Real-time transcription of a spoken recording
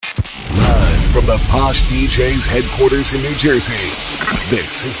From the POSH DJs headquarters in New Jersey,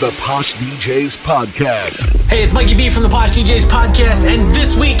 this is the POSH DJs Podcast. Hey, it's Mikey B from the POSH DJs Podcast, and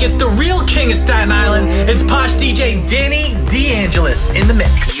this week it's the real king of Staten Island. It's POSH DJ Danny D-Angelis in the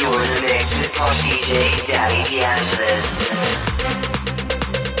mix. You're in the mix with POSH DJ Danny D-Angelis.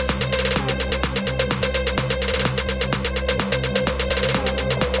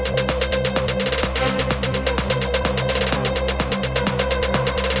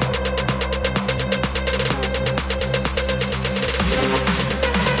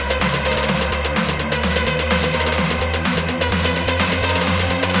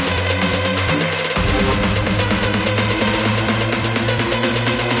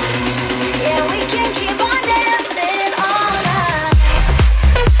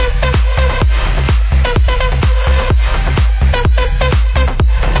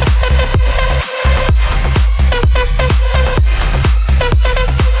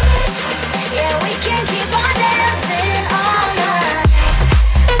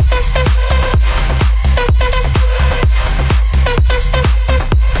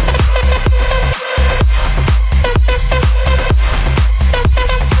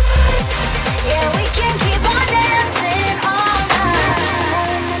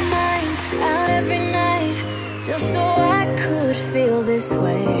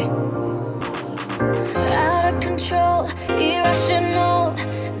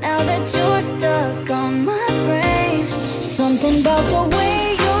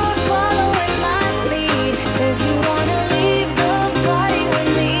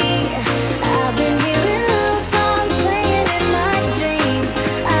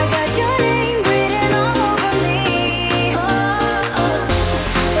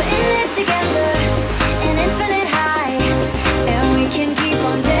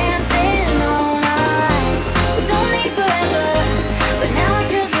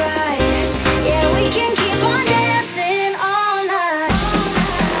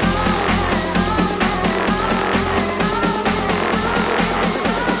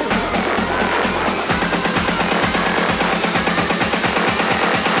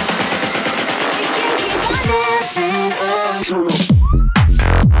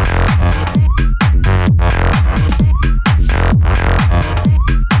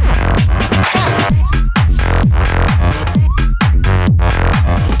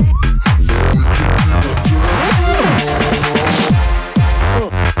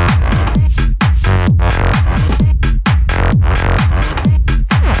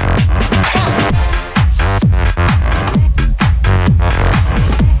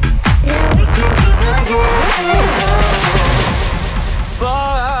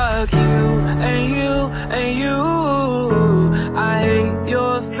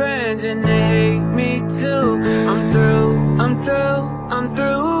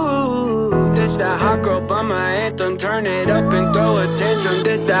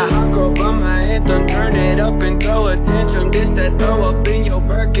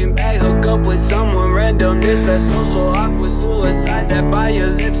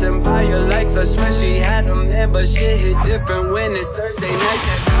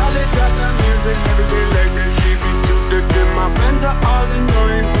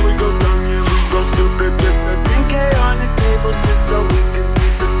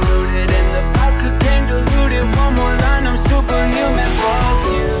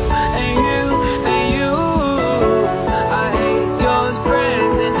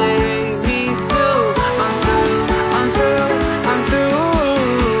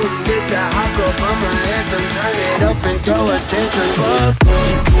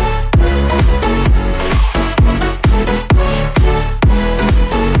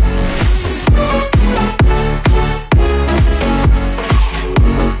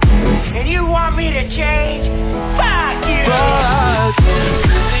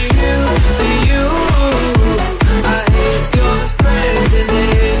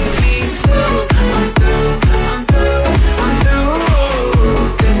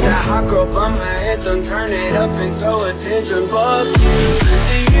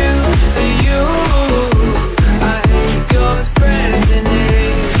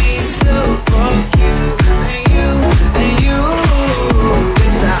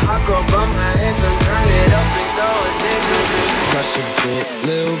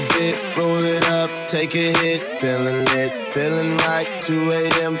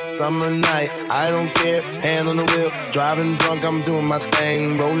 Driving drunk, I'm doing my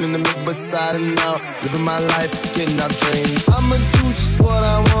thing. Rolling the mid beside and out. Living my life, getting our dreams. I'ma do just what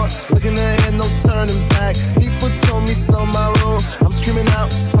I want. Looking ahead, no turning back. People told me slow my roll. I'm screaming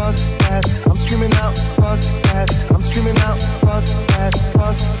out, fuck that. I'm screaming out, fuck that. I'm screaming out, fuck that,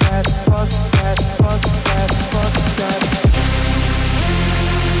 fuck that, fuck that.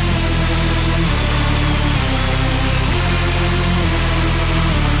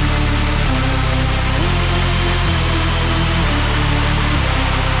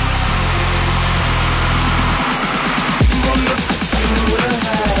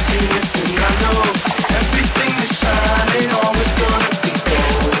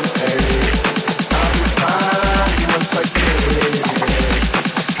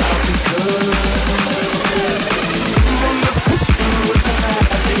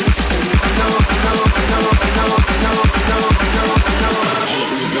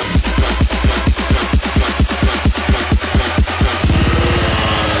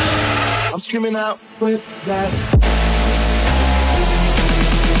 screaming out with that.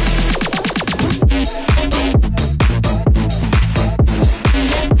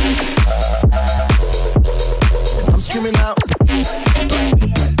 I'm screaming out.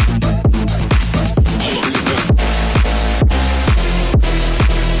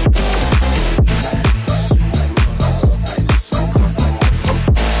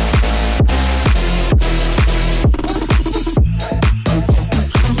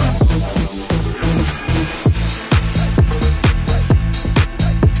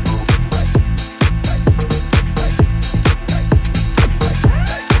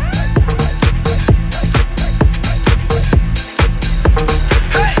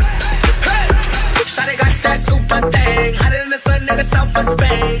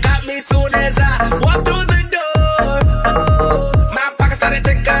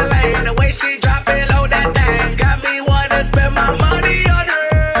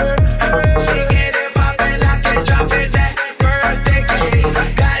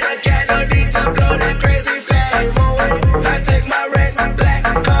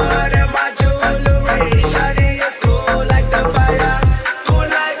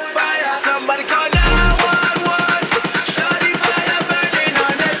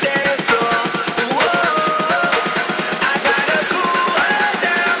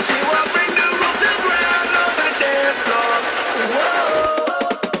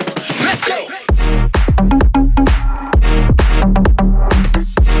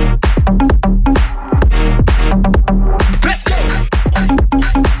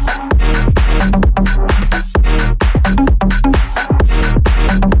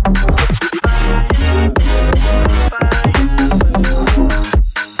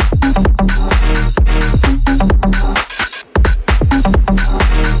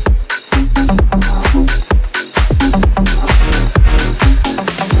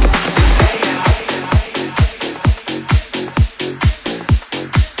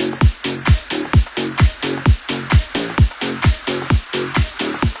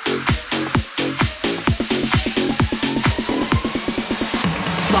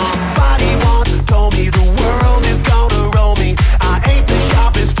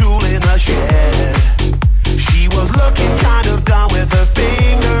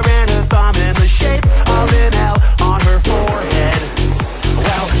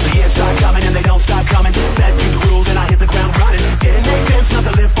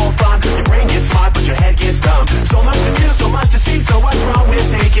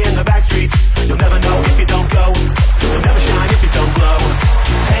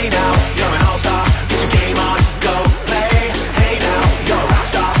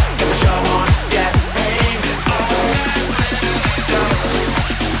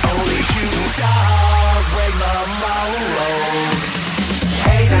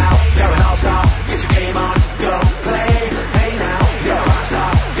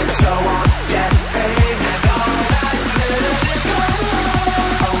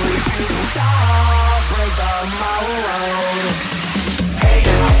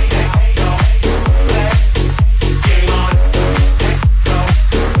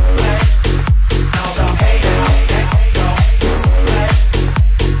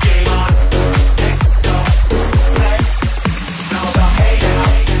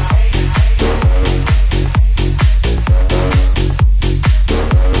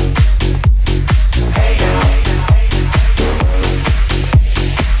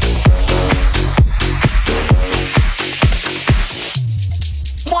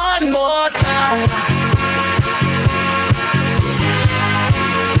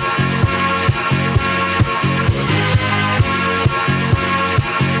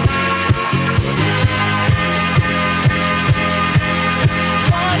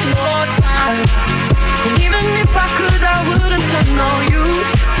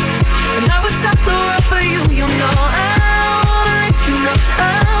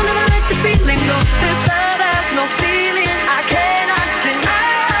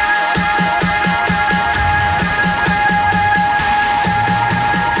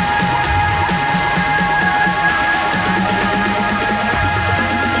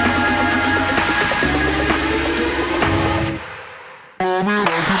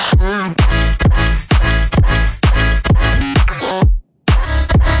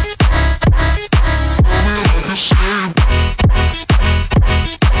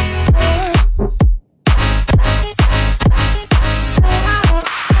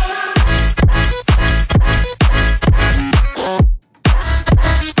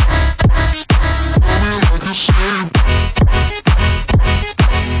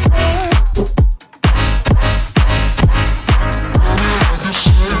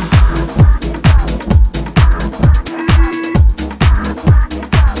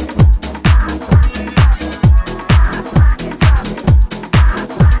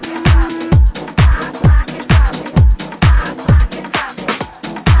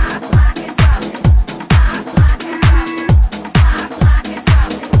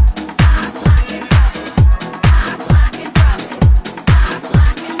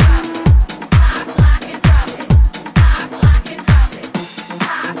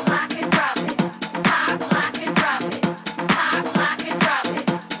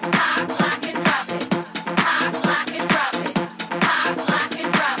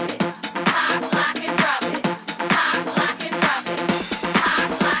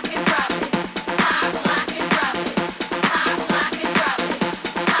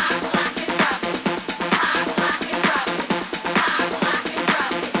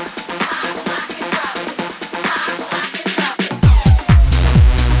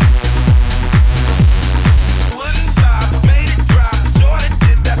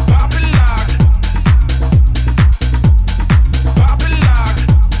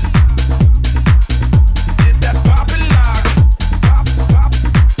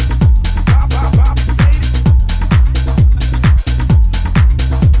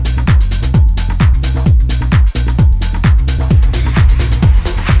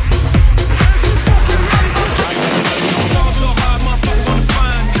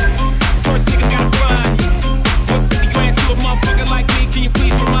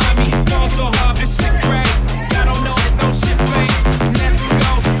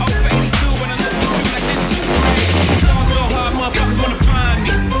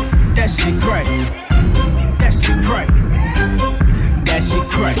 shit crack. That shit crack. That shit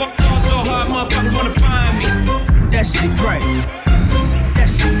crack. So hard, motherfuckers wanna find me. That shit crack. That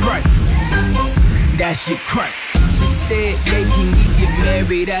shit crack. That shit crack. She said, yeah, can we get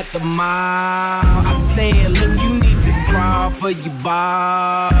married at the mall? I said, look, you need to crawl for your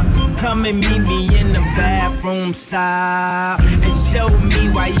bar. Come and meet me in the bathroom style and show me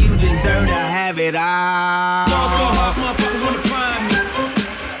why you deserve to have it all. So hard, motherfuckers wanna find me.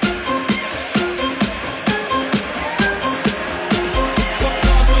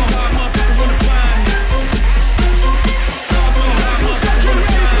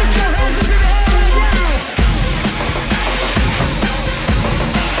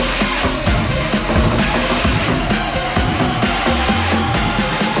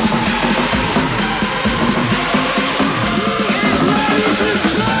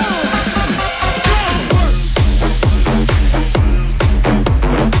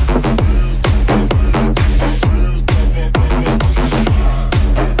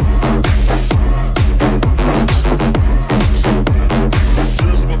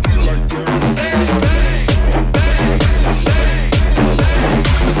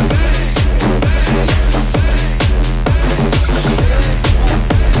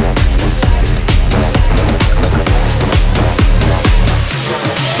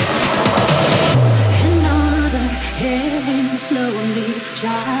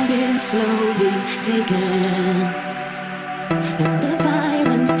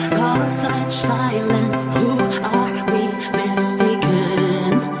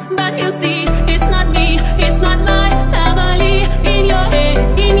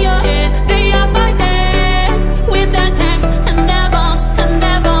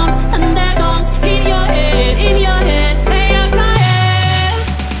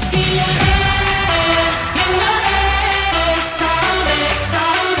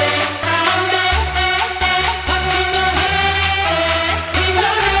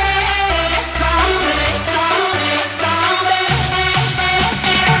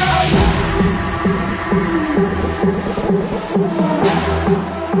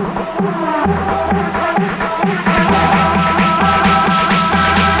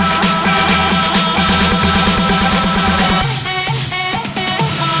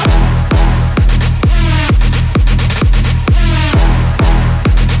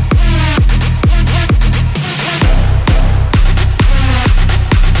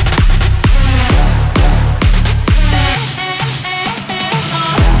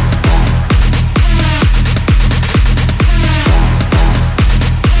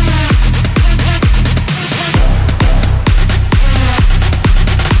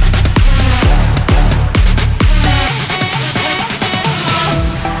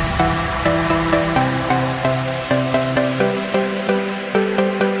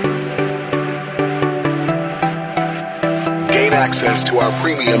 Access to our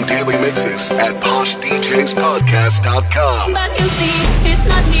premium daily mixes at POSHDJsPodcast.com. But you see, it's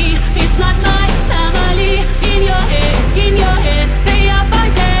not me, it's not my family. In your head, they are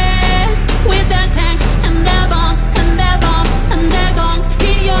fighting with their tanks and their bombs and their bombs and their guns.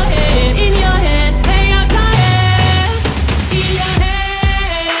 In your head, they are crying. In your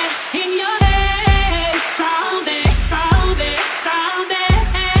head, sound it.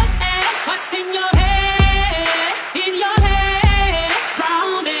 What's in your head? In your head.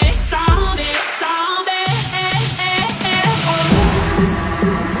 Sound it.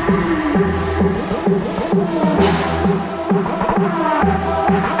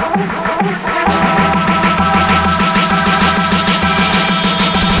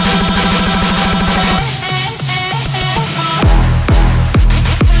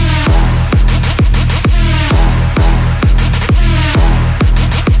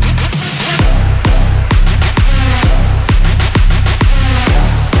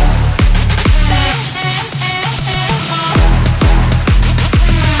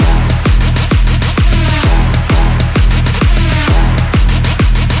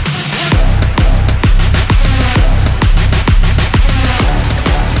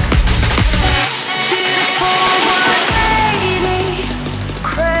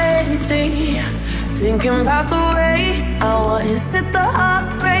 Thinking about the way I was, that the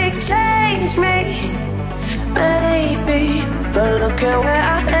heartbreak changed me, baby. But look at where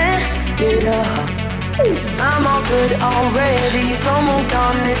I ended up. I'm all good already, so moved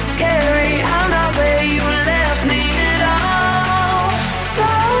on, it's scary. I'm not where you left me at all. So,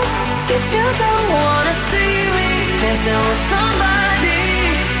 if you don't wanna see me dancing with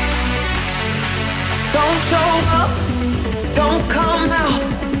somebody, don't show up, don't come out.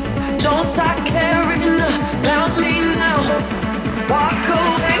 Don't start caring about me now. Walk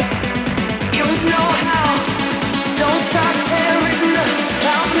away,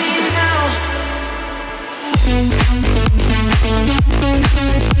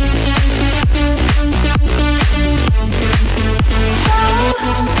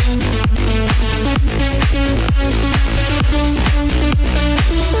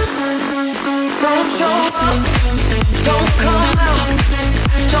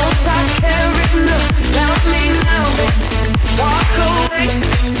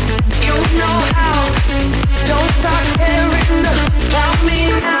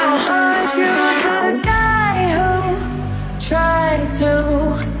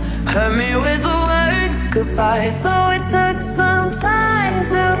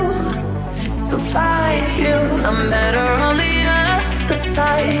 better on the other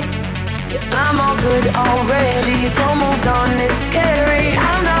side. I'm all good already, so moved on, it's scary.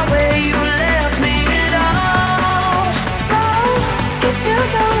 I'm not where you left me at all. So, if you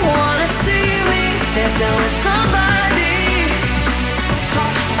don't wanna see me dancing with somebody,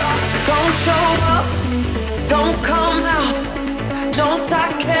 don't show up, don't come out, don't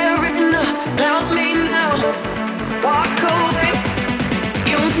start caring about me now. Walk away,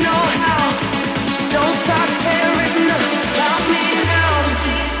 you know how. Don't start caring about me now.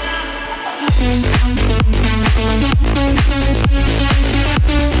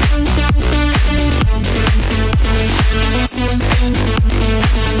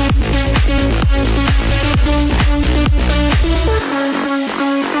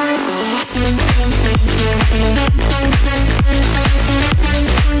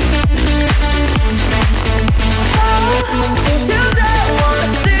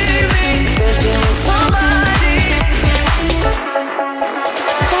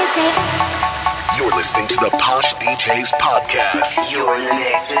 You're listening to the POSH DJs podcast. You're in the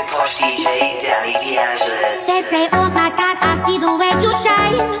mix with POSH DJ D-Angelis. They say, oh my God, I see the way you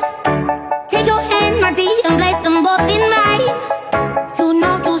shine. Take your hand, my dear, and place them both in mine. You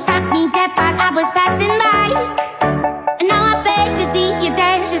know you stopped me dead while I was passing by. And now I beg to see you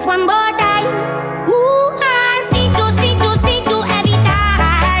dance just one more time. Ooh, I see you every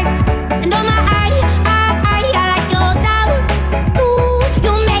time. And oh my, I like your style. Ooh,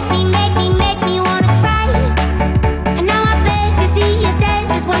 you make me wanna try. And now I beg to see you dance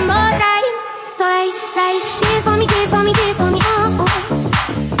just one more time. So they say, dance for me, oh, oh.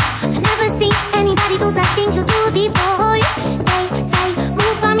 I never seen anybody do the things you do before. They say,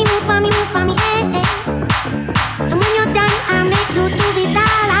 move for me, eh, eh. And when you're done, I'll make you do it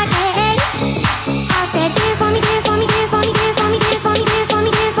all again. I said, dance for me, dance for me, dance for me, dance for me, dance for me, dance for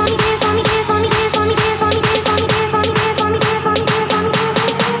me, dance for me, dance for me, dance for me, dance for me, dance for me, dance for me, dance for me, dance for me, dance for me, dance for me,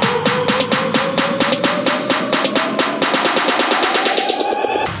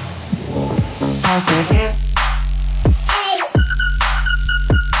 I said, yes.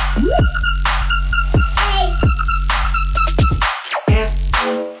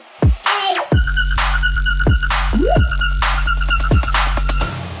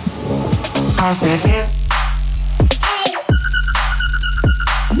 I said yes.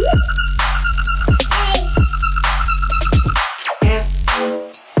 Yes.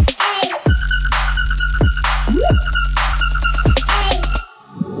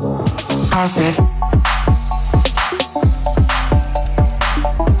 I said.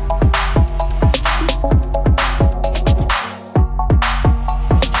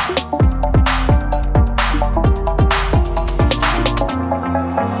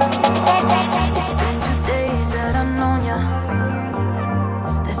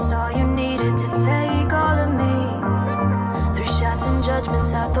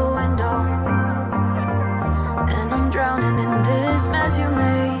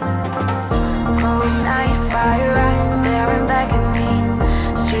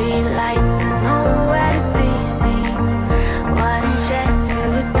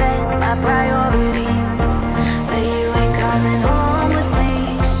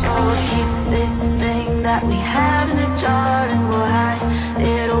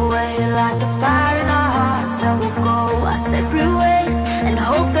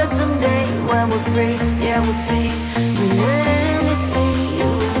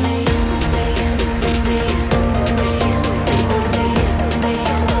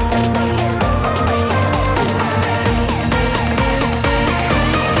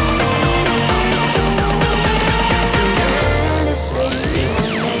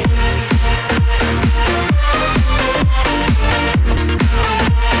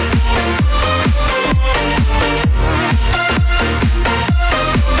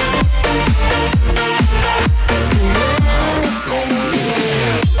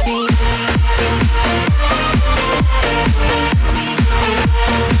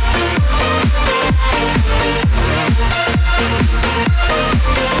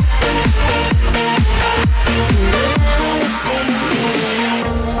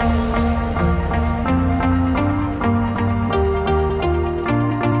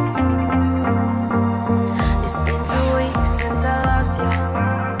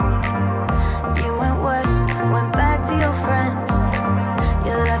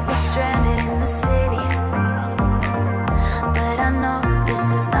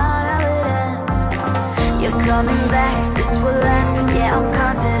 Coming back, this will last, yeah, I'm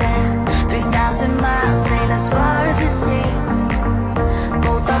confident. 3,000 miles ain't as far as it seems.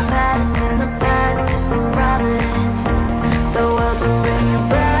 Both our paths in the past, this is providence. The world will bring you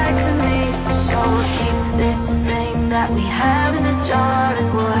back to me, so we'll keep this thing that we have in a jar,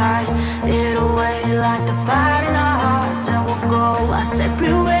 and we'll hide it away like the fire in our hearts, and we'll go our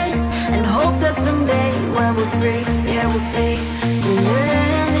separate ways and hope that someday when we're free, yeah, we'll be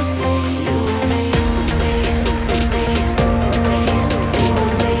relentlessly you and me.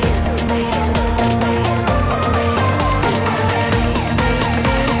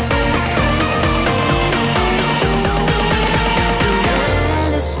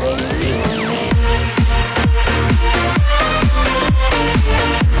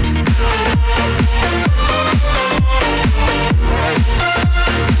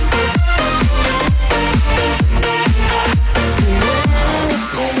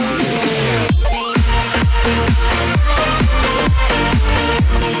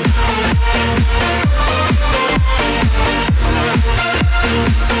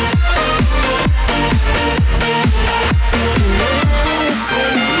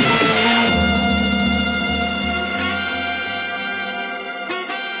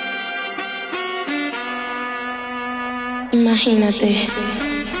 Imagínate,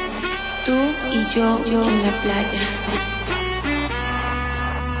 tú y yo en la playa,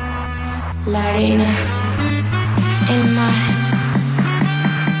 la arena, el mar,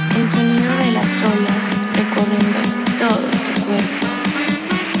 el sonido de las olas recorriendo todo tu cuerpo.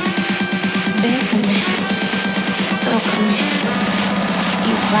 Bésame, tócame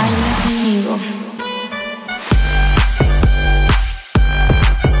y baila conmigo.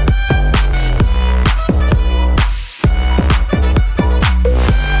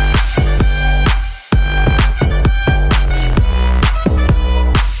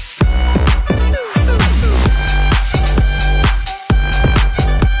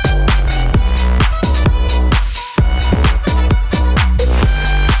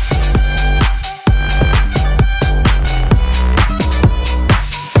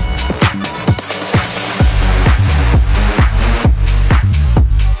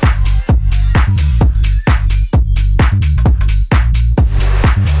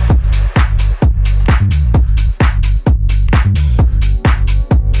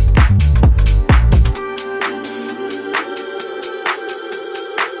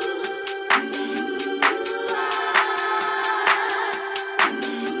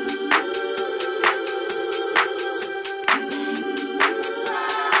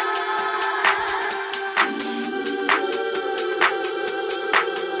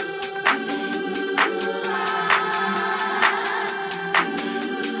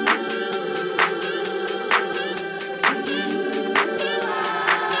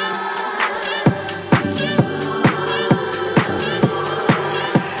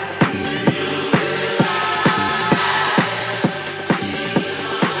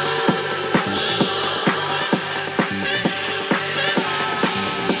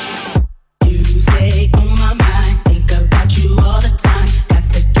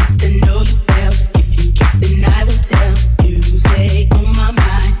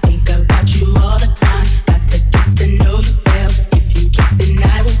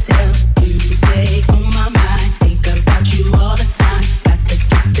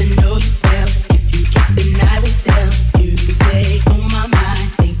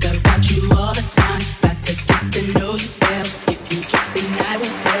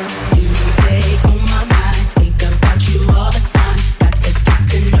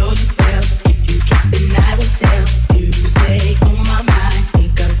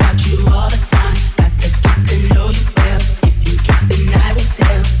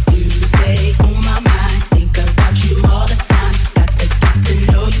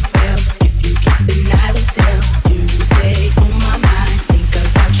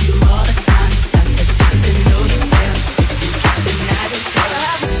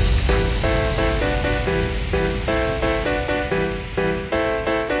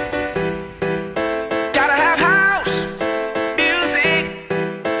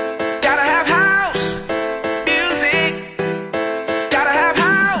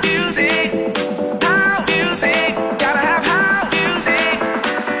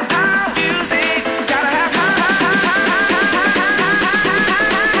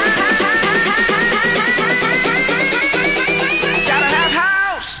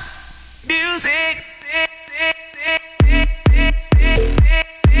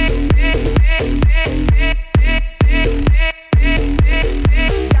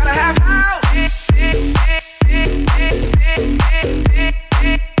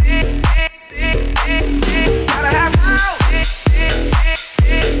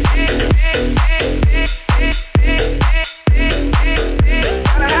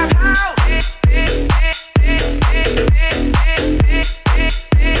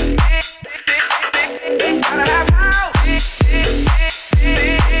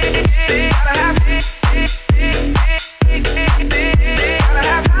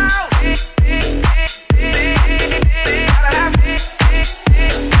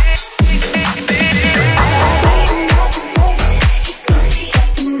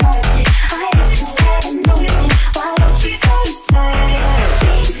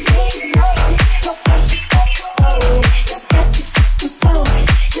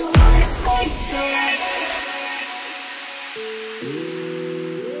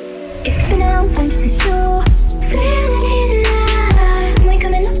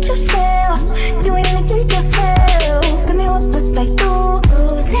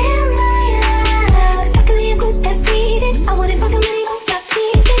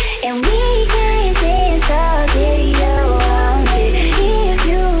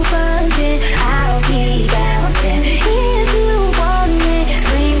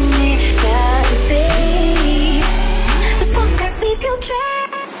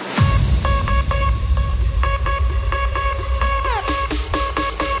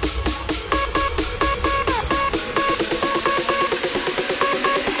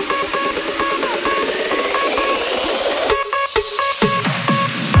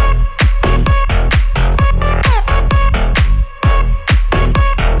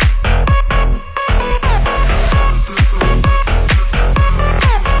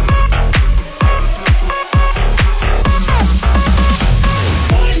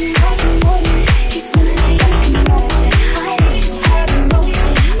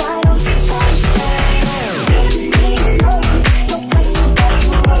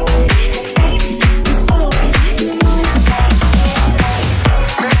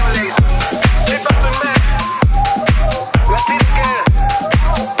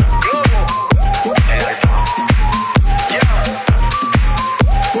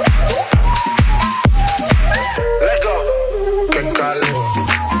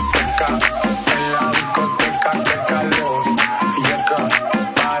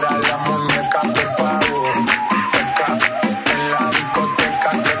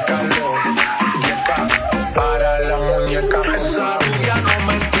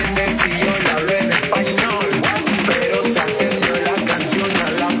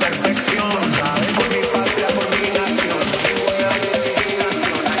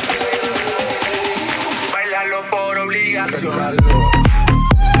 obligación.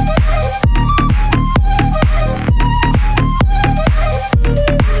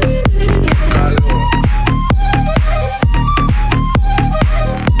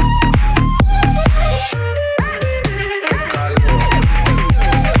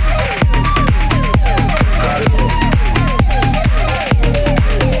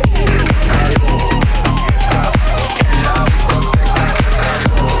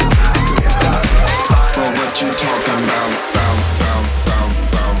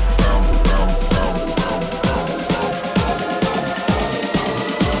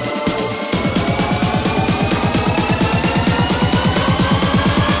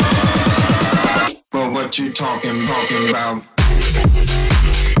 What you talking about?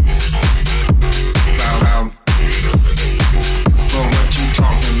 Well, what you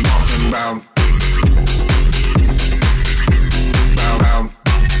talking about? Well,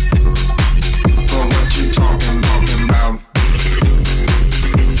 what you talking about?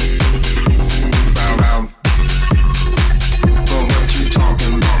 Well, what you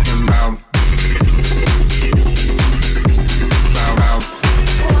talking about?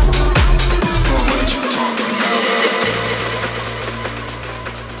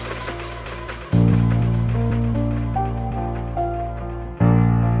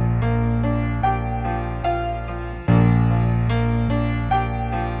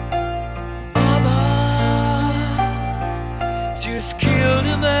 Just killed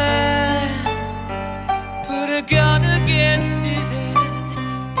a man, put a gun against his head,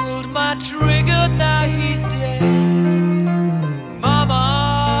 pulled my trigger, now he's dead. Mama,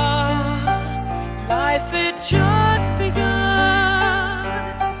 life had just begun,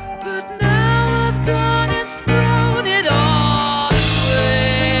 but now I've gone and thrown it all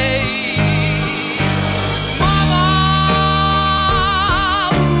away. Mama,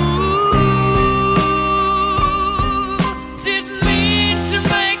 didn't mean to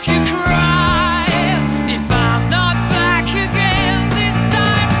make you cry. If I'm not back again this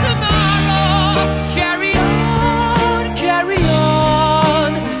time tomorrow, carry on, carry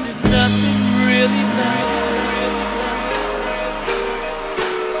on. Is it nothing really matters?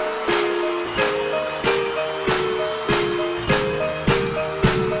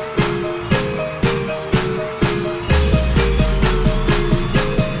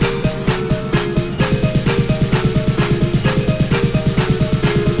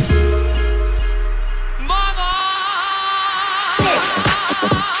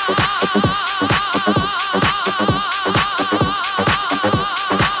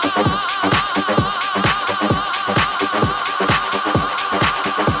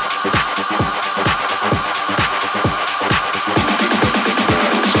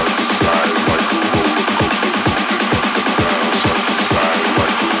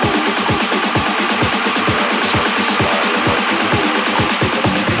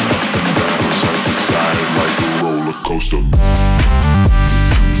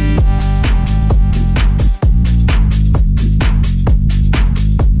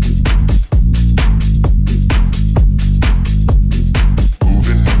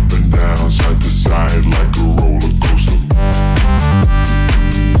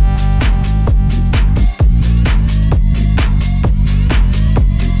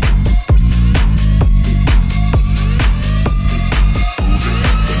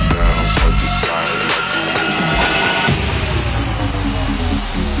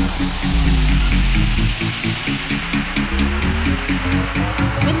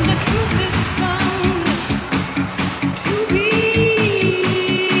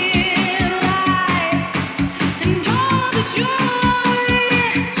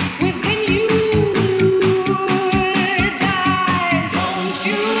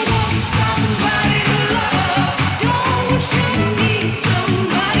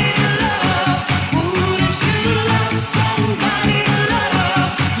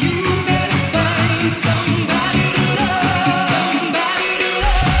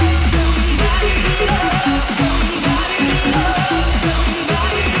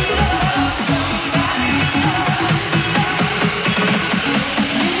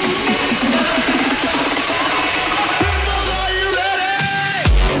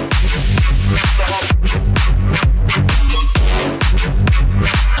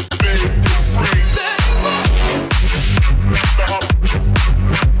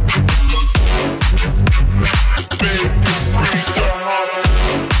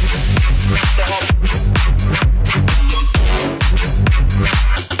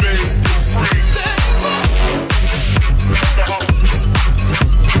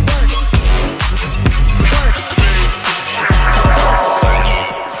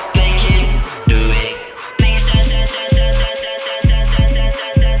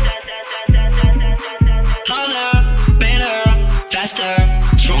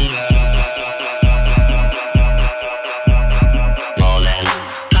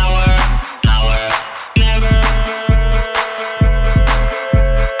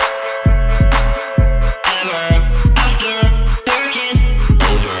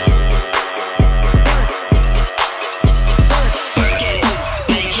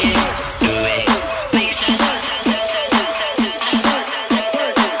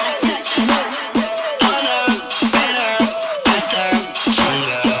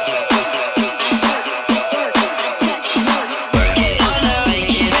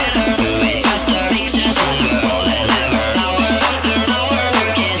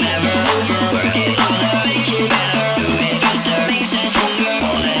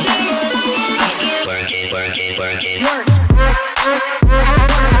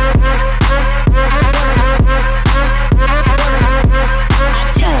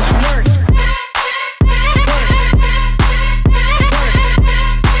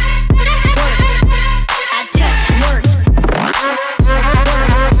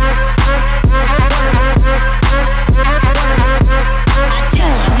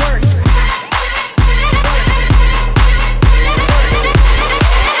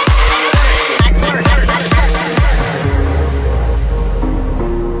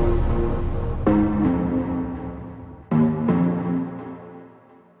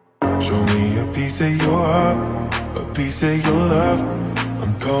 piece of your heart, a piece of your love.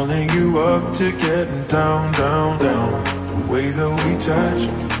 I'm calling you up to getting down, down, down. The way that we touch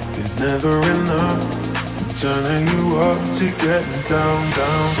is never enough. I'm turning you up to getting down,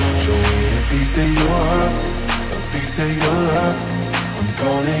 down. Show me a piece of your heart, a piece of your love. I'm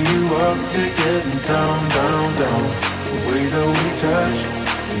calling you up to getting down, down, down. The way that we touch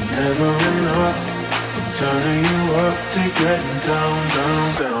is never enough. I'm turning you up to getting down,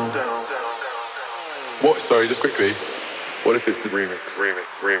 down, down, down. What? Sorry, just quickly. What if it's the remix? Down,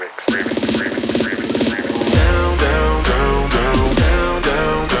 down, down, down, down, down,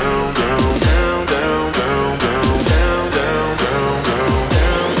 down, down, down, down, down, down, down, down, down,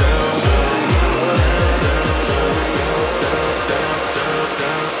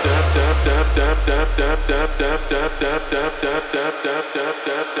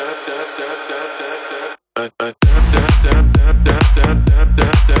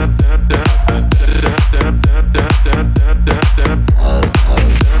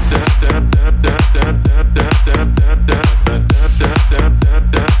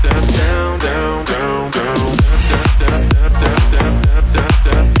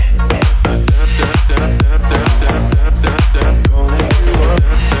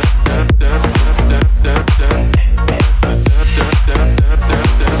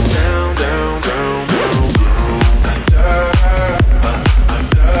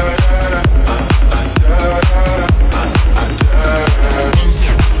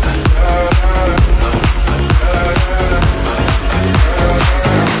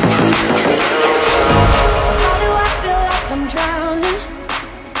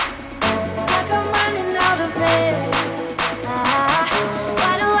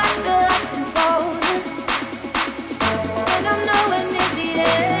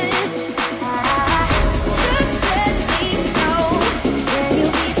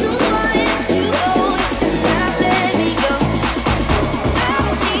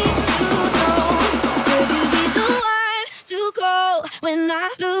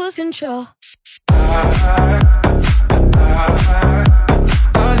 control.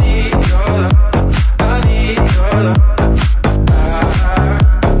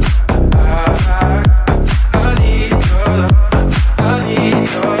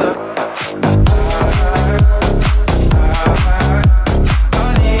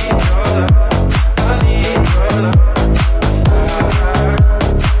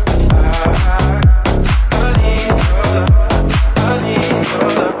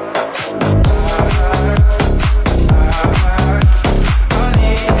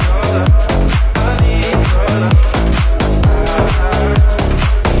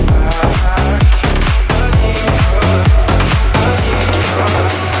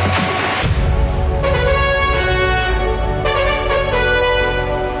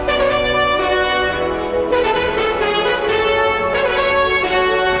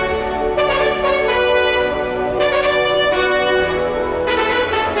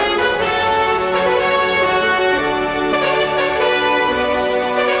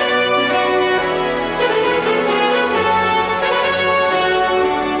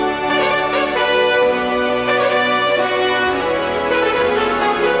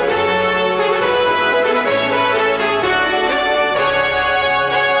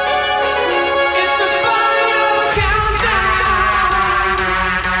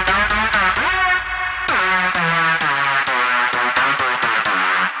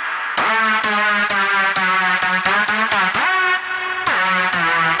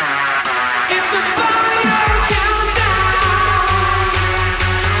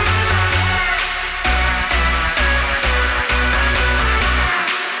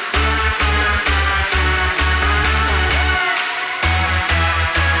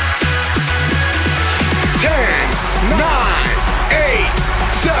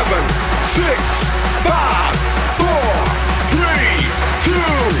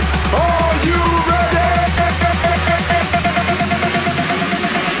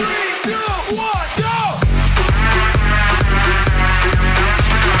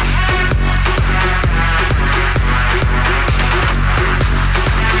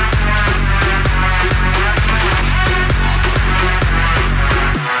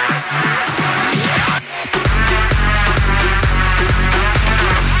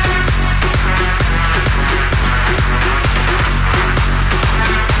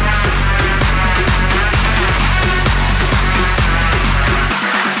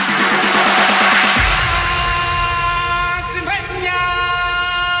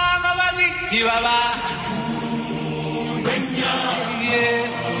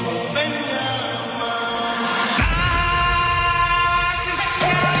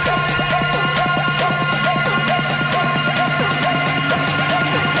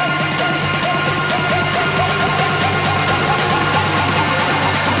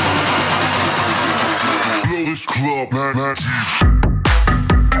 Club 90.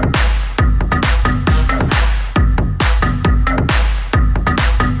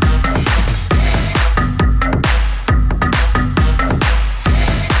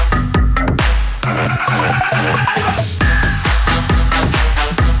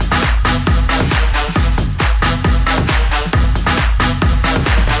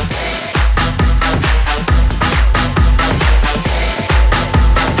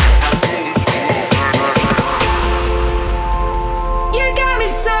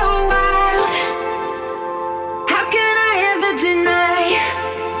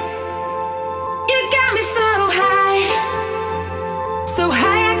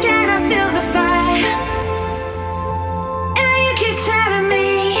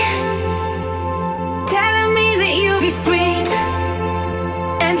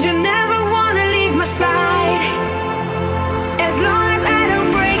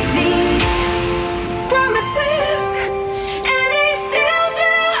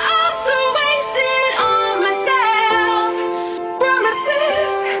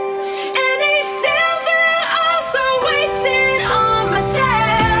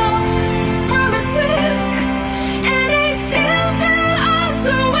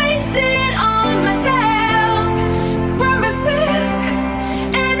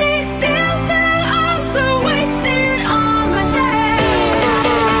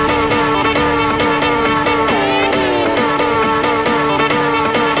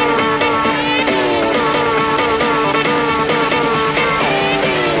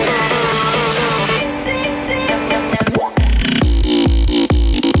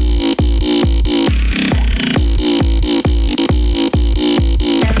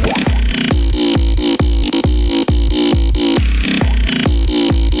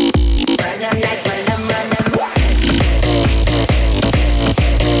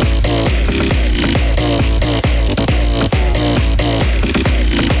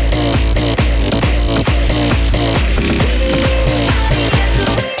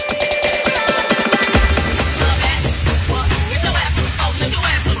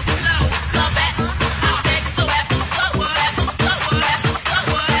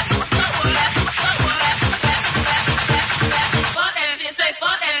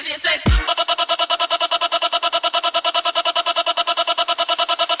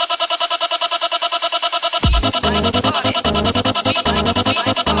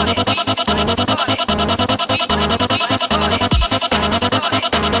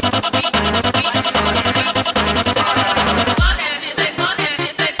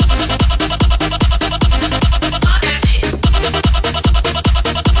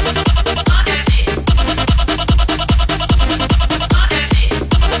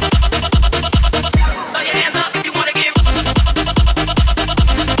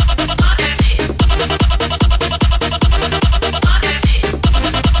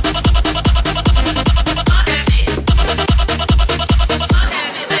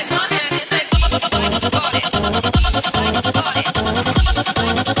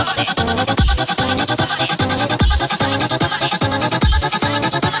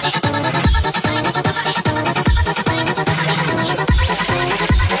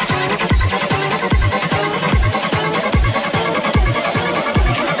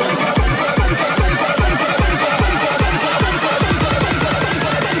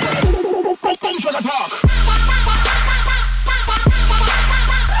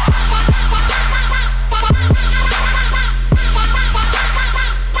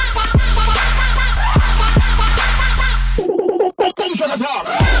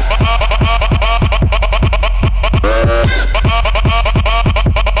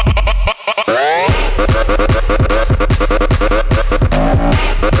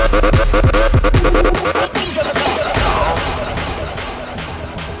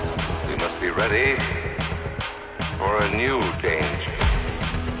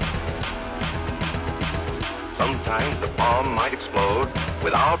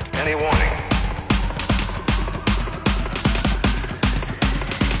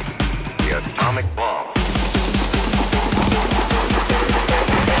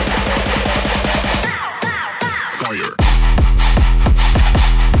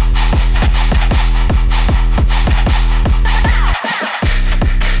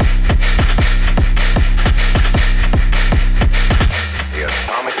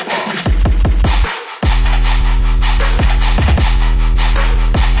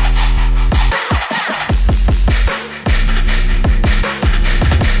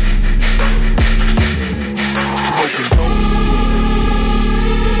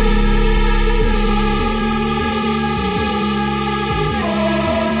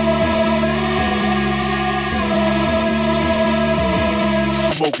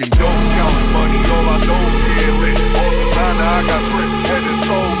 Smoking dope, counting money, all I know is getting lit. All the time now I got trick, head and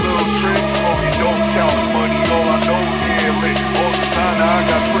soul, little trick. Smoking dope, counting money, all I know is getting lit. All the time now I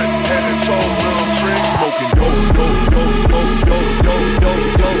got trick, head and soul, little trick. Smoking dope, dope, dope, dope, dope, dope, dope,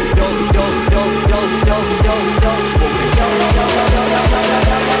 dope, dope, dope, dope, dope, dope, dope, dope. Smoking dope,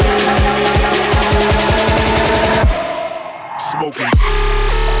 smoking.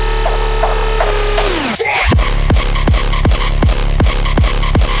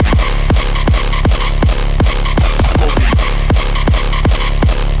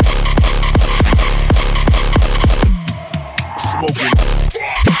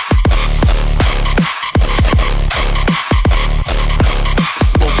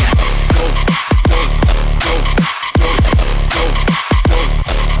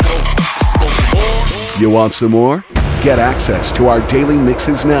 You want some more? Get access to our daily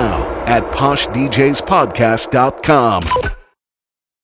mixes now at POSHDJspodcast.com.